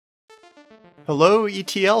Hello,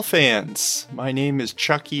 ETL fans. My name is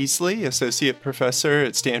Chuck Eesley, Associate Professor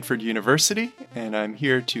at Stanford University, and I'm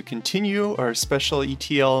here to continue our special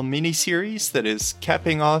ETL mini-series that is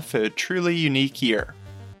capping off a truly unique year.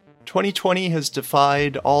 2020 has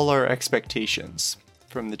defied all our expectations,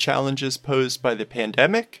 from the challenges posed by the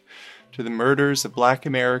pandemic to the murders of Black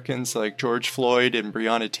Americans like George Floyd and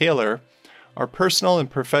Breonna Taylor. Our personal and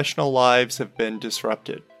professional lives have been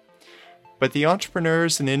disrupted. But the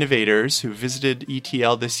entrepreneurs and innovators who visited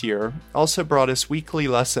ETL this year also brought us weekly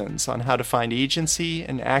lessons on how to find agency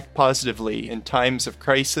and act positively in times of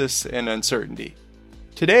crisis and uncertainty.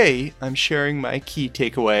 Today, I'm sharing my key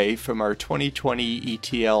takeaway from our 2020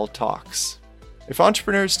 ETL talks. If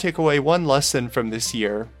entrepreneurs take away one lesson from this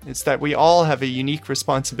year, it's that we all have a unique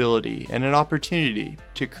responsibility and an opportunity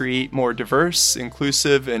to create more diverse,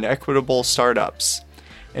 inclusive, and equitable startups,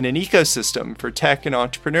 and an ecosystem for tech and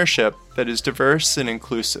entrepreneurship that is diverse and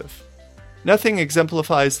inclusive. Nothing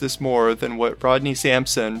exemplifies this more than what Rodney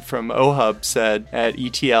Sampson from OHUB said at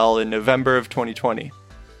ETL in November of 2020.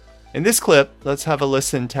 In this clip, let's have a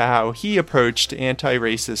listen to how he approached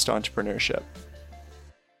anti-racist entrepreneurship.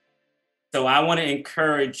 So I want to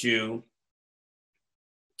encourage you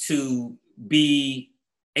to be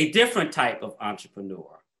a different type of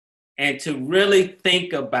entrepreneur and to really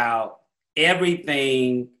think about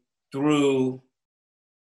everything through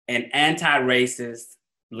an anti-racist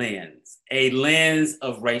lens, a lens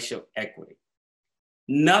of racial equity.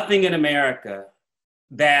 Nothing in America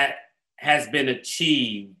that has been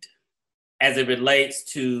achieved as it relates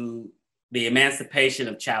to the emancipation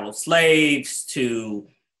of chattel slaves, to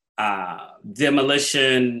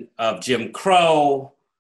demolition of Jim Crow,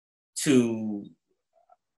 to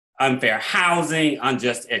unfair housing,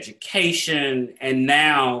 unjust education, and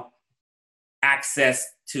now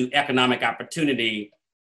access to economic opportunity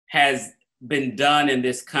has been done in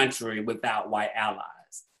this country without white allies.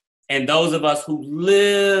 And those of us who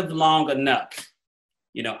live long enough,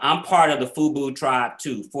 I'm part of the FUBU tribe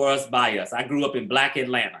too, for us, by us. I grew up in Black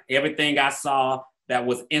Atlanta. Everything I saw that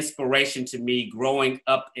was inspiration to me growing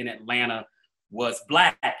up in Atlanta was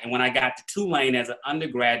Black. And when I got to Tulane as an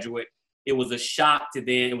undergraduate, it was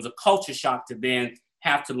a culture shock to then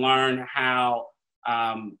have to learn how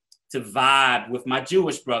to vibe with my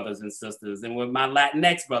Jewish brothers and sisters and with my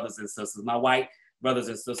Latinx brothers and sisters, my white brothers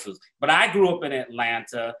and sisters. But I grew up in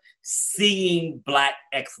Atlanta seeing Black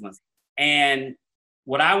excellence. And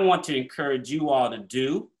what I want to encourage you all to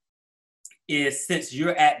do is, since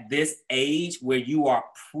you're at this age where you are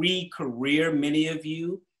pre-career, many of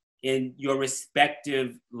you in your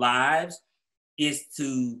respective lives, is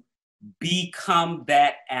to become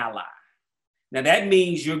that ally. Now that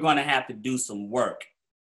means you're going to have to do some work.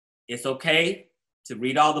 It's okay to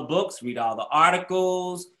read all the books, read all the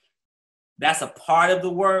articles. That's a part of the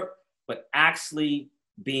work, but actually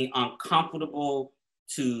being uncomfortable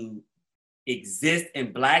to exist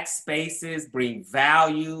in Black spaces, bring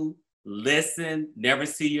value, listen, never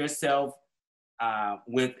see yourself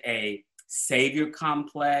with a savior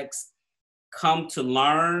complex, come to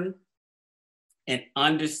learn and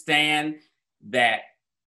understand that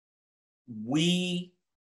we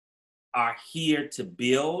are here to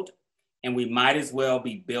build, and we might as well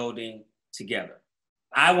be building together.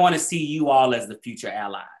 I want to see you all as the future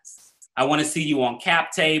allies. I want to see you on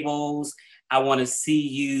cap tables. I want to see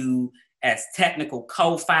you as technical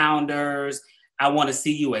co-founders. I want to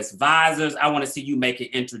see you as advisors. I want to see you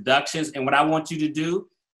making introductions. And what I want you to do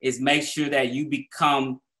is make sure that you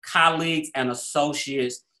become colleagues and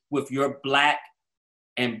associates with your Black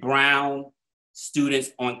and brown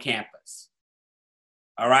students on campus.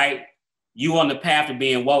 All right? You on the path to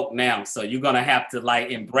being woke now. So you're going to have to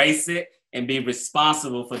embrace it and be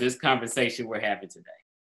responsible for this conversation we're having today.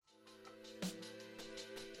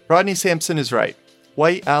 Rodney Sampson is right.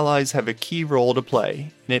 White allies have a key role to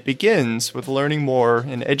play, and it begins with learning more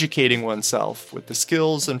and educating oneself with the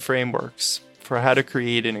skills and frameworks for how to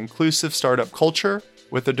create an inclusive startup culture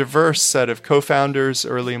with a diverse set of co-founders,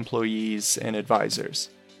 early employees, and advisors.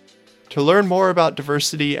 To learn more about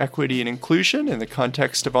diversity, equity, and inclusion in the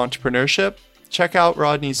context of entrepreneurship, check out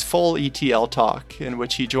Rodney's full ETL talk, in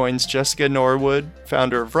which he joins Jessica Norwood,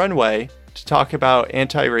 founder of RUNWAY, to talk about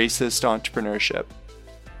anti-racist entrepreneurship.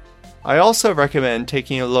 I also recommend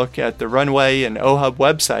taking a look at the RUNWAY and OHUB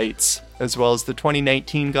websites, as well as the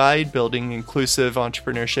 2019 guide, Building Inclusive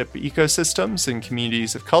Entrepreneurship Ecosystems in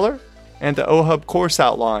Communities of Color, and the OHUB course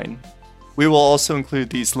outline. We will also include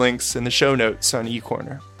these links in the show notes on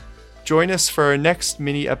eCorner. Join us for our next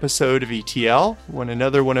mini episode of ETL, when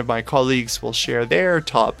another one of my colleagues will share their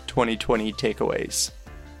top 2020 takeaways.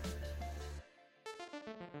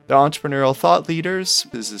 The Entrepreneurial Thought Leaders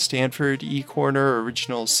is a Stanford eCorner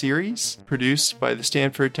original series produced by the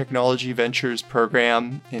Stanford Technology Ventures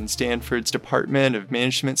program in Stanford's Department of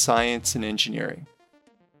Management Science and Engineering.